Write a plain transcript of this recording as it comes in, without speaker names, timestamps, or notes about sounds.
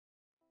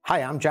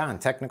Hi, I'm John,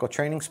 Technical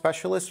Training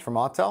Specialist from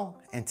Autel,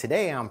 and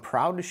today I'm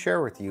proud to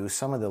share with you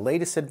some of the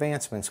latest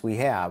advancements we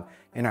have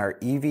in our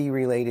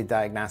EV-related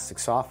diagnostic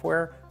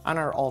software on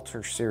our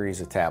Autel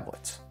series of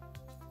tablets.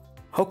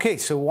 Okay,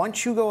 so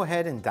once you go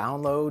ahead and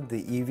download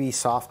the EV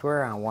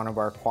software on one of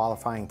our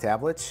qualifying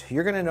tablets,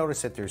 you're going to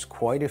notice that there's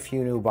quite a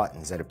few new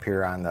buttons that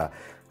appear on the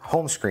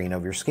home screen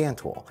of your scan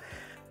tool.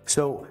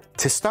 So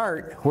to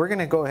start, we're going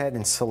to go ahead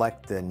and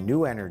select the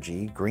New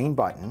Energy green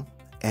button.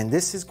 And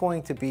this is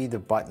going to be the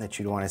button that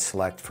you'd want to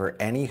select for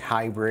any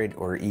hybrid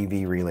or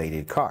EV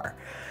related car.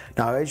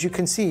 Now, as you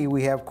can see,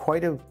 we have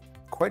quite a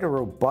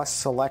robust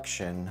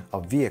selection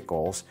of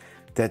vehicles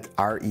that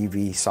our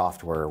EV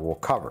software will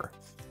cover.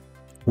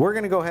 We're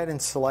going to go ahead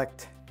and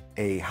select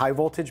a high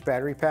voltage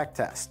battery pack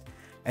test.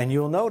 And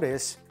you'll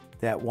notice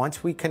that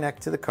once we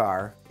connect to the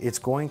car, it's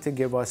going to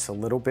give us a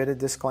little bit of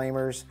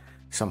disclaimers,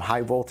 some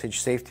high voltage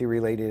safety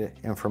related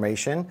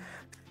information.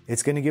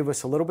 It's going to give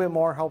us a little bit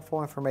more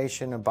helpful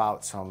information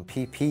about some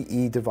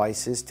PPE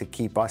devices to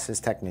keep us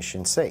as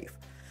technicians safe.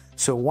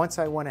 So once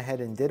I went ahead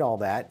and did all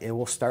that, it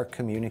will start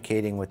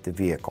communicating with the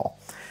vehicle.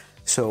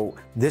 So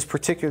this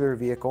particular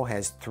vehicle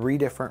has 3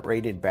 different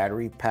rated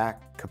battery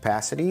pack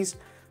capacities.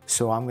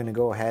 So I'm going to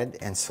go ahead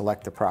and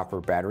select the proper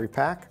battery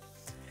pack.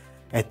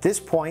 At this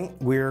point,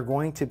 we're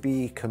going to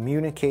be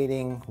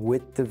communicating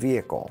with the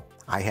vehicle.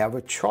 I have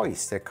a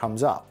choice that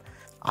comes up.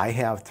 I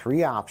have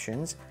 3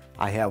 options.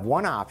 I have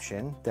one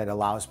option that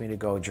allows me to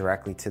go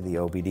directly to the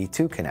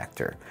OBD2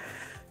 connector.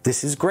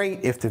 This is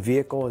great if the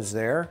vehicle is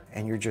there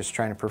and you're just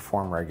trying to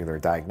perform regular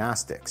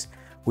diagnostics.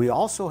 We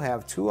also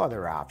have 2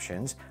 other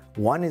options.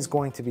 One is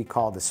going to be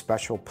called the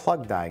Special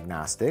Plug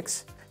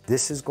Diagnostics.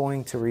 This is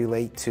going to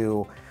relate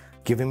to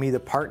giving me the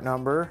part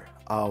number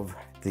of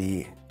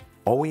the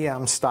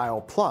OEM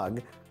style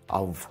plug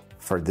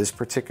for this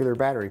particular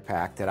battery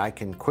pack that I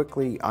can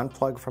quickly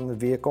unplug from the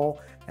vehicle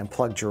and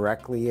plug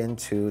directly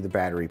into the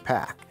battery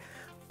pack.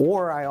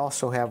 Or I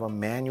also have a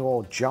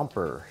manual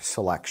jumper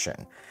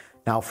selection.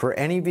 Now, for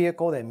any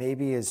vehicle that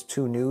maybe is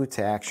too new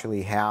to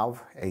actually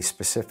have a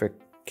specific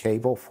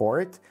cable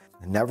for it,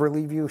 never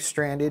leave you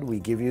stranded. We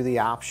give you the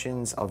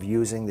options of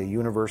using the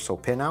universal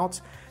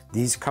pinouts.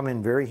 These come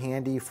in very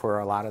handy for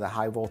a lot of the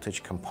high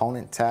voltage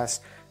component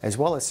tests, as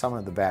well as some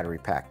of the battery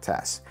pack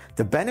tests.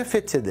 The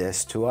benefit to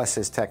this, to us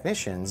as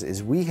technicians,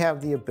 is we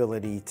have the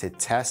ability to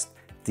test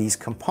these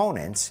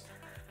components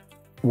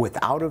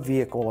without a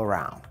vehicle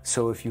around.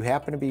 So if you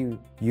happen to be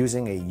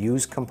using a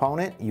used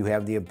component, you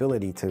have the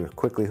ability to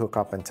quickly hook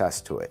up and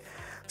test to it.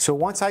 So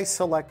once I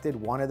selected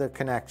one of the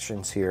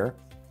connections here,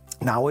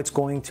 now it's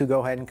going to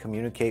go ahead and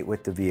communicate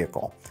with the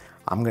vehicle.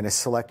 I'm going to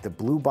select the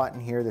blue button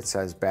here that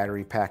says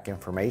battery pack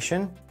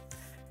information,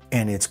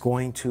 and it's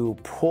going to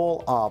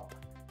pull up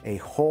a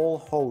whole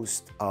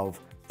host of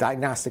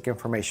diagnostic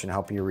information to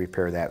help you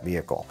repair that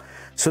vehicle.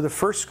 So the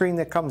first screen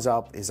that comes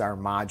up is our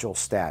module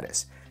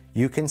status.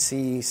 You can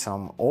see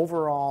some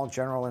overall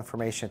general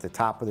information at the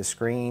top of the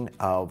screen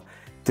of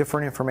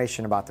different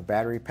information about the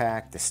battery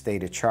pack, the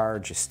state of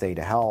charge, the state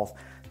of health,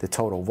 the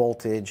total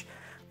voltage.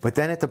 But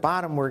then at the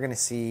bottom, we're going to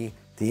see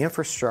the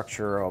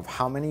infrastructure of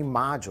how many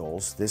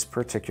modules this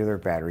particular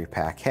battery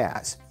pack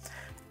has.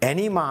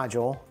 Any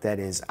module that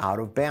is out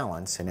of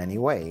balance in any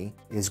way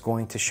is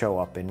going to show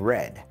up in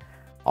red.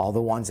 All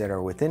the ones that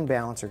are within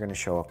balance are going to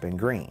show up in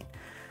green.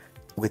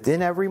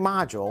 Within every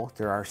module,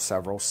 there are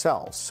several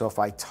cells. So if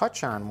I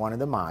touch on one of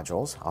the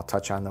modules, I'll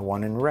touch on the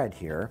one in red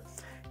here,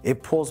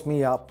 it pulls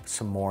me up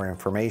some more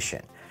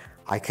information.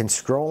 I can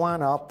scroll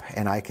on up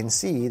and I can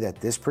see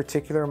that this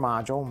particular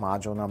module,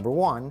 module number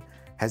 1,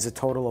 has a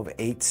total of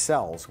 8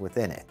 cells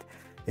within it.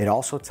 It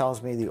also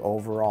tells me the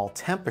overall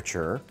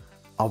temperature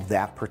of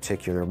that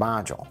particular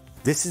module.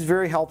 This is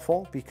very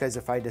helpful because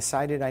if I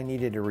decided I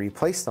needed to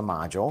replace the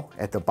module,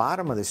 at the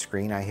bottom of the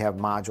screen I have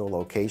module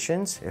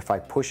locations. If I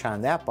push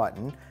on that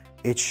button,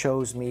 it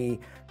shows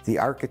me the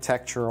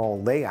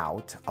architectural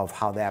layout of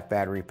how that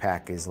battery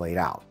pack is laid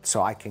out.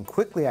 So I can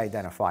quickly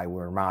identify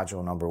where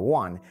module number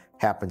 1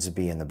 happens to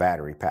be in the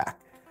battery pack.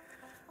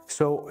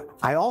 So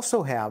I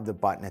also have the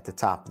button at the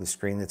top of the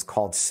screen that's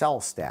called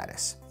Cell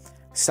Status.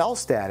 Cell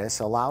Status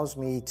allows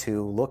me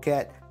to look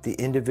at the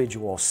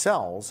individual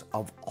cells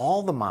of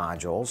all the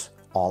modules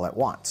all at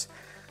once.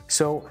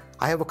 So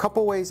I have a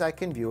couple ways I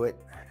can view it.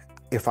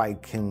 If I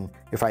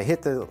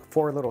hit the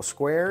 4 little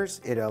squares,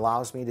 it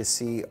allows me to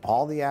see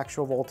all the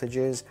actual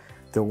voltages.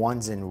 The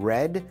ones in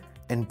red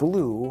and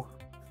blue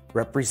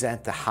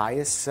represent the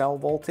highest cell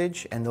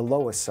voltage and the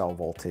lowest cell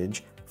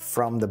voltage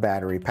from the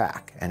battery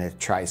pack, and it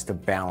tries to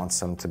balance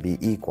them to be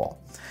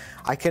equal.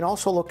 I can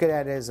also look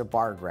at it as a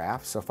bar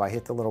graph. So if I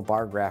hit the little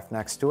bar graph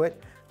next to it,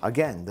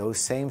 again, those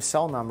same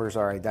cell numbers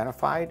are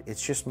identified.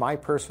 It's just my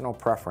personal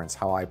preference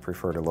how I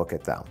prefer to look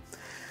at them.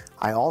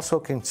 I also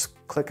can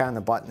click on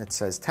the button that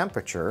says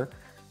temperature,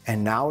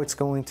 and now it's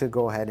going to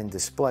go ahead and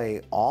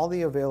display all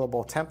the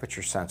available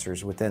temperature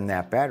sensors within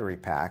that battery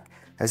pack,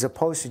 as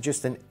opposed to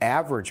just an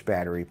average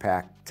battery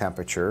pack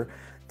temperature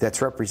that's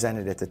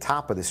represented at the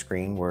top of the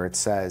screen where it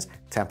says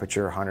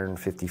temperature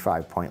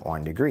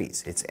 155.1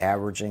 degrees. It's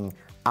averaging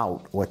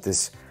out what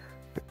this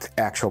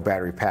actual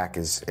battery pack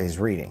is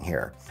reading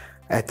here.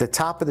 At the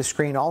top of the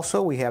screen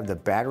also, we have the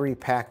battery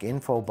pack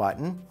info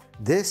button.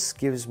 This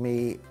gives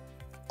me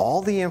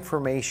all the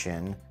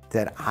information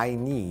that I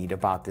need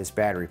about this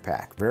battery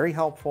pack. Very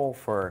helpful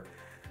for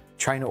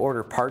trying to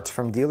order parts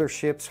from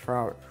dealerships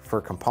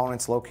for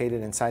components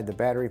located inside the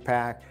battery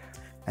pack.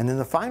 And then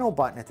the final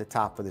button at the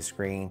top of the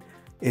screen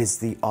is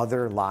the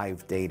other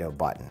live data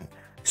button.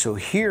 So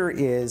here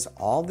is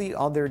all the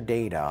other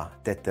data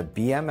that the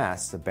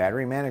BMS, the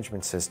battery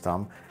management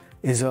system,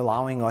 is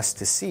allowing us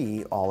to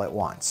see all at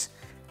once.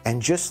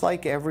 And just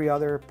like every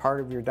other part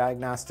of your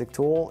diagnostic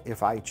tool,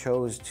 if I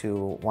chose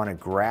to want to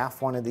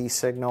graph one of these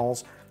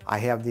signals, I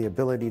have the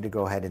ability to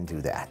go ahead and do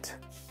that.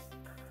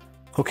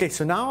 Okay,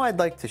 so now I'd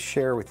like to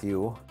share with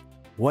you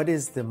what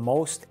is the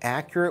most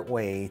accurate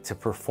way to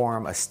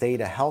perform a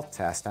state of health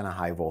test on a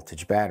high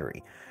voltage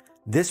battery.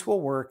 This will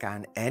work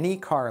on any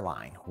car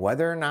line,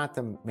 whether or not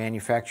the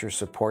manufacturer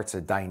supports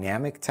a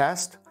dynamic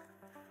test.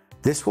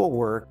 This will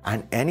work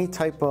on any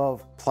type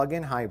of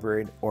plug-in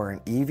hybrid or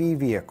an EV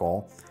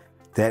vehicle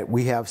that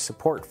we have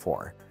support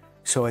for.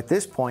 So at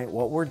this point,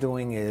 what we're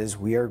doing is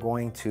we are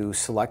going to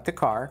select a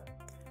car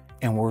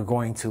and we're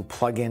going to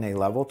plug in a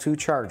level 2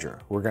 charger.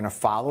 We're going to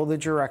follow the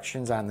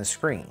directions on the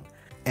screen,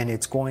 and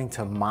it's going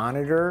to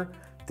monitor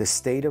the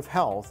state of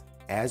health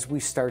as we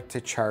start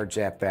to charge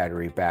that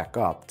battery back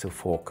up to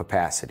full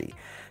capacity.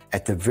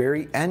 At the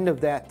very end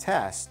of that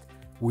test,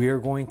 we are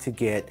going to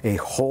get a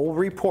whole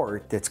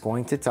report that's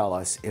going to tell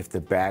us if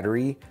the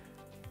battery,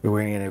 we're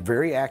in a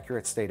very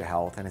accurate state of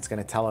health, and it's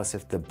going to tell us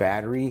if the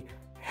battery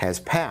has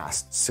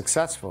passed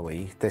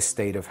successfully the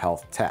state of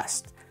health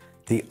test.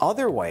 The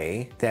other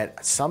way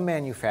that some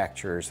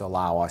manufacturers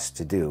allow us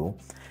to do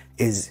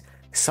is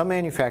some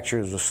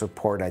manufacturers will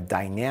support a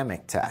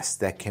dynamic test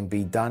that can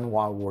be done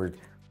while we're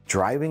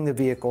driving the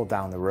vehicle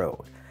down the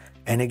road.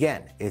 And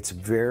again, it's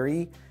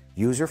very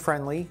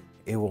user-friendly.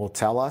 It will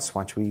tell us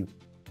once we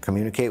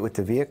communicate with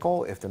the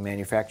vehicle if the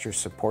manufacturer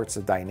supports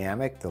the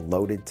dynamic, the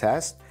loaded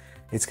test.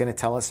 It's going to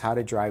tell us how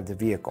to drive the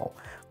vehicle.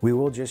 We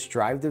will just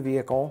drive the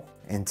vehicle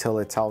until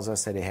it tells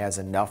us that it has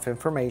enough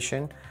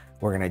information.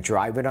 We're going to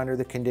drive it under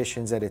the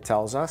conditions that it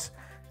tells us,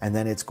 and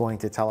then it's going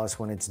to tell us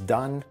when it's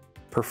done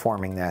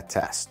performing that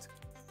test.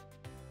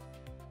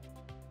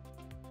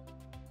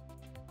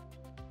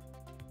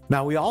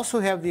 Now, we also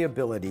have the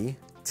ability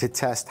to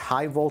test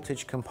high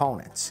voltage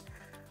components.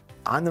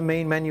 On the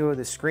main menu of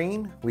the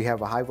screen, we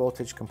have a high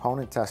voltage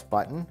component test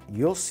button.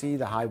 You'll see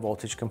the high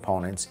voltage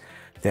components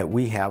that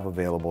we have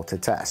available to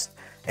test.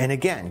 And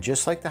again,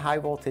 just like the high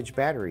voltage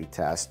battery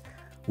test,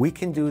 we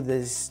can do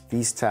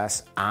these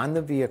tests on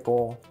the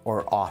vehicle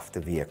or off the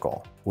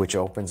vehicle, which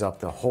opens up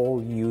the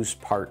whole used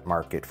part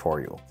market for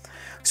you.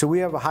 So we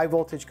have a high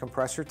voltage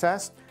compressor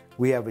test.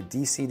 We have a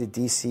DC to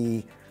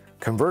DC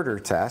converter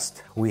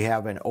test. We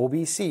have an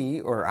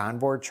OBC or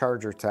onboard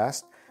charger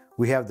test.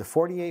 We have the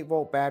 48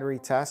 volt battery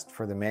test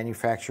for the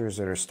manufacturers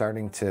that are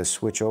starting to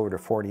switch over to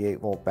 48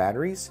 volt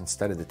batteries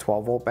instead of the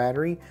 12 volt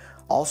battery.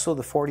 Also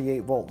the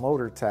 48 volt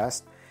motor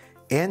test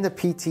and the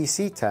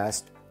PTC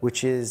test,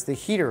 which is the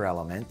heater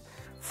element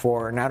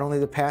for not only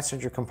the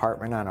passenger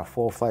compartment on a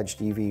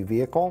full-fledged EV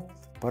vehicle,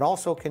 but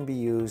also can be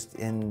used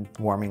in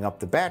warming up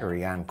the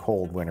battery on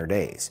cold winter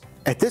days.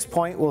 At this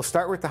point, we'll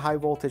start with the high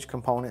voltage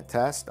component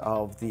test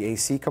of the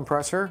AC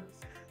compressor.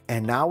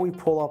 And now we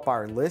pull up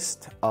our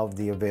list of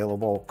the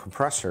available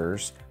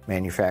compressors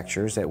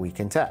manufacturers that we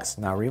can test.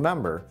 Now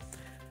remember,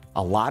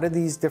 a lot of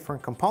these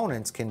different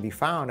components can be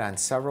found on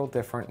several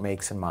different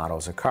makes and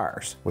models of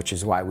cars, which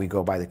is why we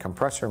go by the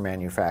compressor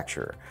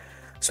manufacturer.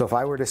 So if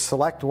I were to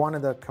select one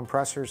of the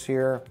compressors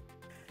here,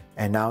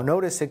 and now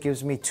notice it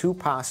gives me two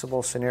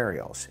possible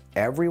scenarios.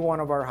 Every one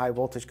of our high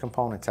voltage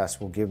component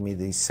tests will give me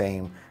these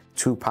same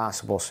two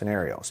possible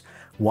scenarios.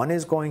 One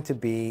is going to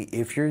be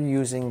if you're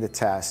using the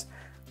test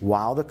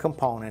while the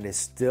component is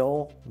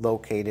still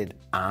located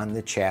on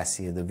the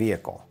chassis of the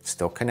vehicle,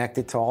 still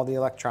connected to all the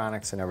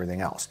electronics and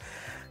everything else.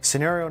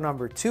 Scenario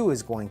number two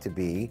is going to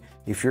be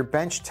if you're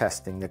bench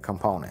testing the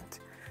component.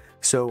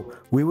 So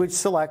we would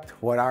select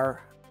what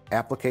our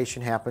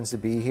application happens to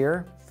be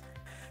here.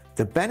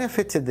 The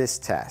benefit to this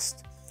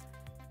test,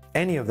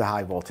 any of the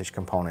high voltage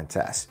component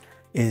tests,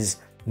 is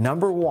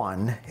number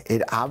one,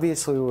 it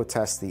obviously will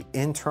test the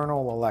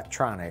internal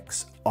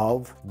electronics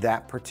of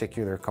that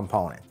particular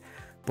component.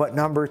 But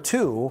number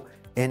two,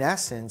 in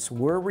essence,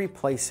 we're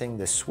replacing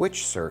the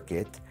switch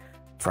circuit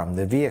from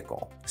the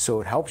vehicle.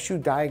 So it helps you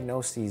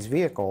diagnose these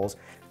vehicles.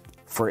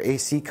 For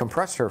AC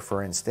compressor,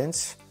 for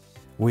instance,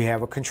 we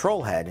have a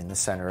control head in the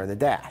center of the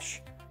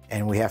dash,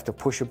 and we have to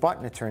push a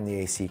button to turn the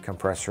AC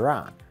compressor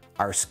on.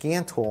 Our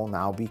scan tool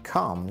now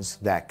becomes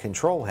that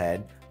control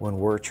head when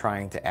we're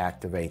trying to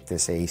activate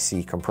this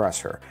AC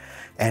compressor.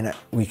 And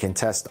we can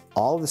test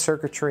all the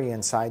circuitry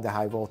inside the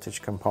high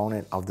voltage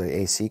component of the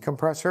AC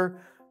compressor,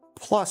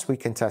 plus we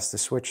can test the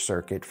switch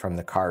circuit from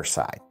the car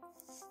side.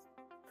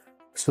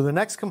 So the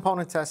next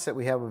component test that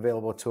we have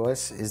available to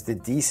us is the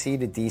DC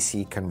to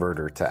DC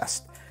converter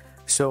test.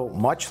 So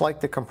much like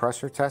the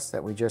compressor test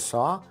that we just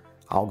saw,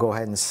 I'll go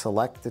ahead and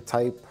select the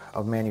type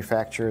of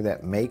manufacturer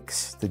that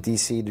makes the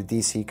DC to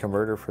DC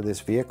converter for this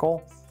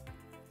vehicle.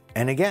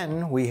 And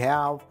again, we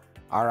have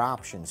our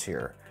options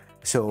here.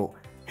 So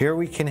here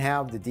we can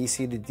have the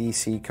DC to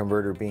DC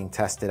converter being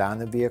tested on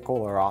the vehicle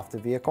or off the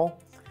vehicle.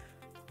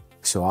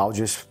 So I'll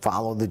just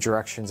follow the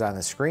directions on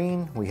the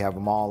screen. We have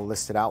them all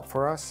listed out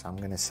for us. I'm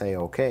going to say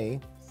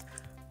OK.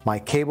 My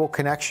cable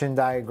connection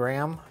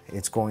diagram,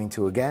 it's going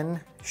to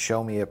again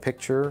show me a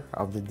picture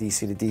of the DC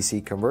to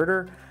DC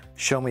converter,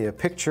 show me a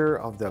picture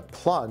of the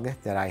plug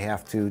that I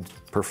have to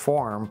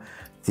perform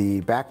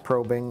the back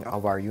probing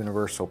of our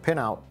universal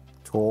pinout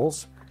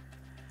tools.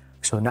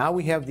 So now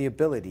we have the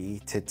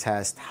ability to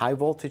test high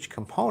voltage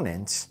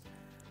components.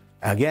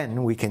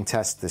 Again, we can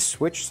test the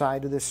switch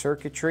side of the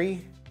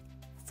circuitry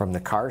from the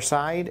car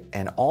side,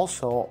 and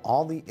also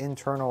all the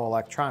internal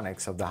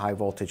electronics of the high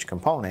voltage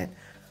component,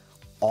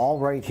 all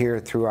right here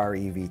through our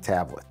EV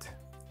tablet.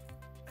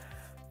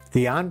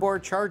 The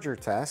onboard charger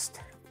test.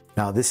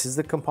 Now this is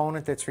the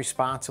component that's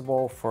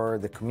responsible for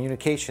the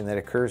communication that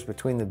occurs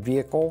between the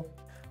vehicle.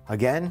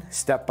 Again,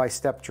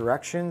 step-by-step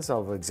directions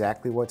of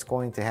exactly what's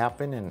going to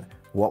happen and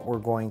what we're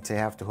going to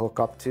have to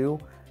hook up to.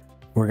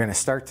 We're going to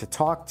start to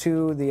talk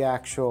to the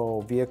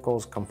actual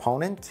vehicle's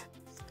component,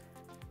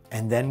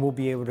 and then we'll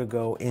be able to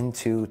go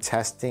into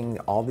testing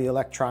all the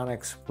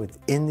electronics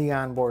within the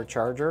onboard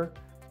charger,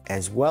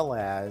 as well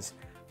as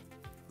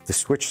the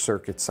switch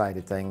circuit side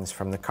of things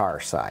from the car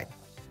side.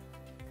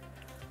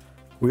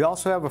 We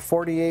also have a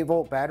 48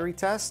 volt battery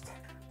test.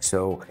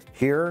 So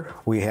here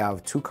we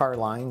have 2 car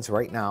lines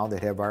right now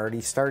that have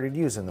already started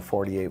using the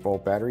 48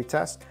 volt battery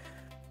test.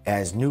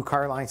 As new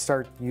car lines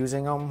start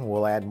using them,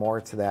 we'll add more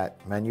to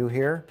that menu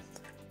here.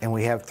 And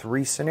we have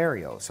 3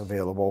 scenarios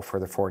available for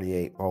the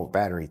 48 volt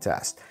battery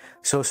test.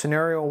 So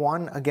scenario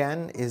 1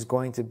 again is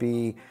going to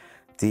be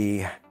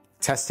the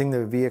testing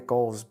the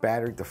vehicle's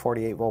battery, the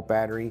 48 volt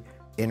battery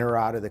in or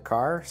out of the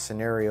car.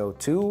 Scenario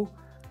 2,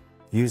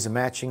 use a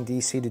matching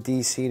DC to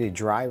DC to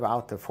drive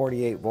out the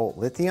 48 volt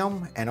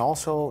lithium. And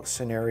also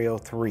scenario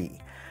 3.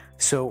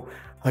 So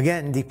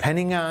again,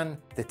 depending on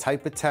the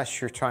type of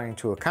test you're trying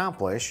to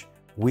accomplish,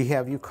 we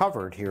have you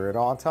covered here at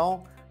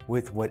Autel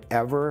with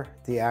whatever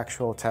the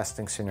actual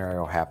testing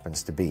scenario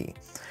happens to be.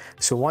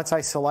 So once I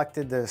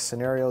selected the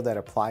scenario that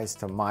applies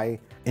to my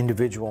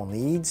individual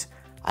needs,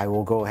 I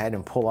will go ahead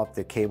and pull up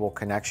the cable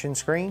connection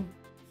screen,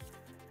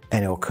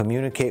 and it'll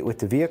communicate with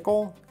the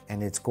vehicle,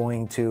 and it's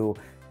going to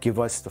give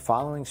us the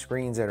following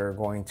screens that are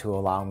going to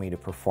allow me to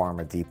perform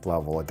a deep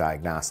level of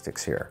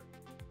diagnostics here.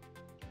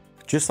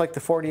 Just like the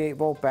 48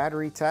 volt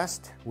battery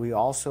test, we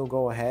also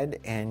go ahead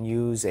and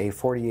use a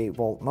 48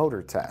 volt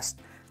motor test.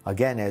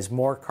 Again, as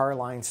more car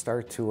lines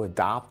start to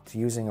adopt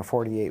using a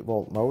 48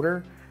 volt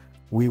motor,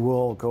 we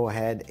will go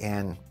ahead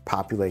and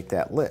populate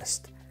that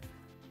list.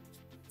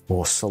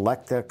 We'll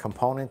select the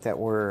component that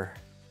we're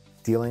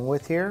dealing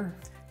with here,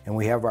 and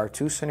we have our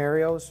 2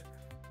 scenarios,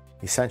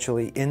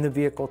 essentially in the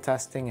vehicle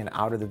testing and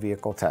out of the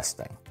vehicle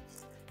testing.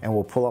 And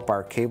we'll pull up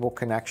our cable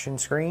connection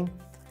screen.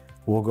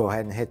 We'll go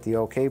ahead and hit the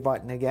OK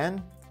button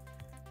again.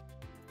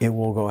 It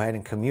will go ahead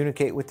and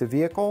communicate with the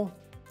vehicle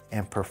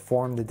and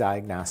perform the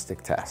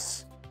diagnostic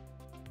tests.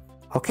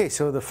 Okay,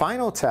 so the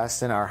final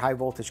test in our high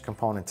voltage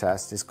component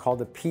test is called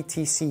the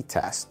PTC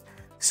test.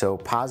 So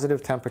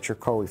positive temperature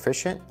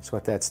coefficient is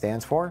what that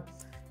stands for.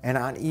 And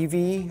on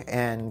EV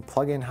and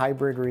plug-in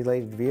hybrid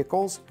related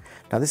vehicles,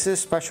 now this is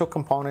a special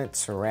component,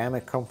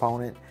 ceramic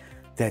component,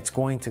 that's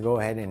going to go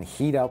ahead and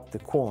heat up the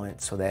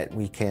coolant so that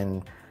we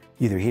can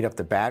either heat up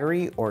the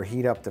battery or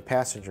heat up the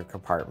passenger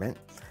compartment.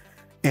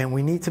 And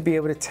we need to be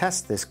able to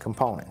test this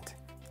component.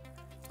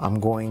 I'm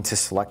going to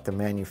select the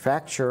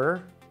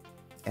manufacturer,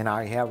 and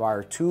I have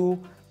our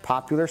 2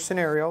 popular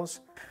scenarios.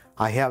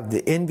 I have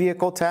the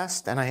in-vehicle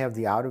test and I have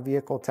the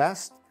out-of-vehicle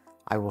test.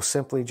 I will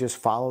simply just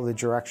follow the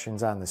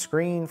directions on the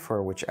screen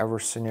for whichever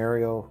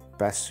scenario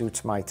best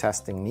suits my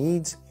testing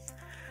needs.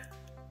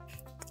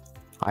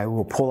 I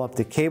will pull up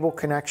the cable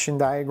connection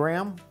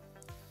diagram,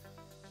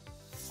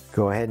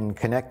 go ahead and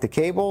connect the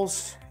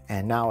cables,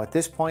 and now at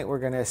this point we're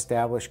going to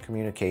establish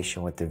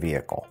communication with the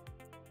vehicle.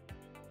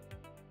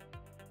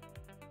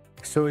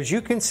 So as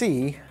you can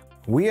see,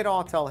 we at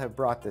Autel have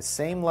brought the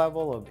same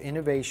level of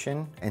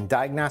innovation and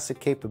diagnostic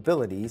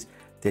capabilities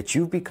that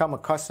you've become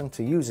accustomed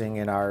to using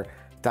in our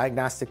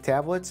diagnostic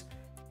tablets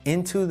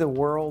into the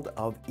world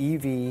of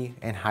EV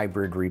and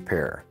hybrid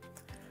repair.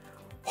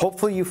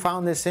 Hopefully you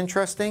found this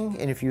interesting,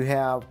 and if you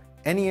have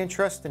any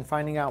interest in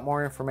finding out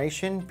more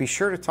information, be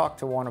sure to talk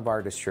to one of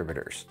our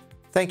distributors.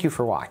 Thank you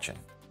for watching.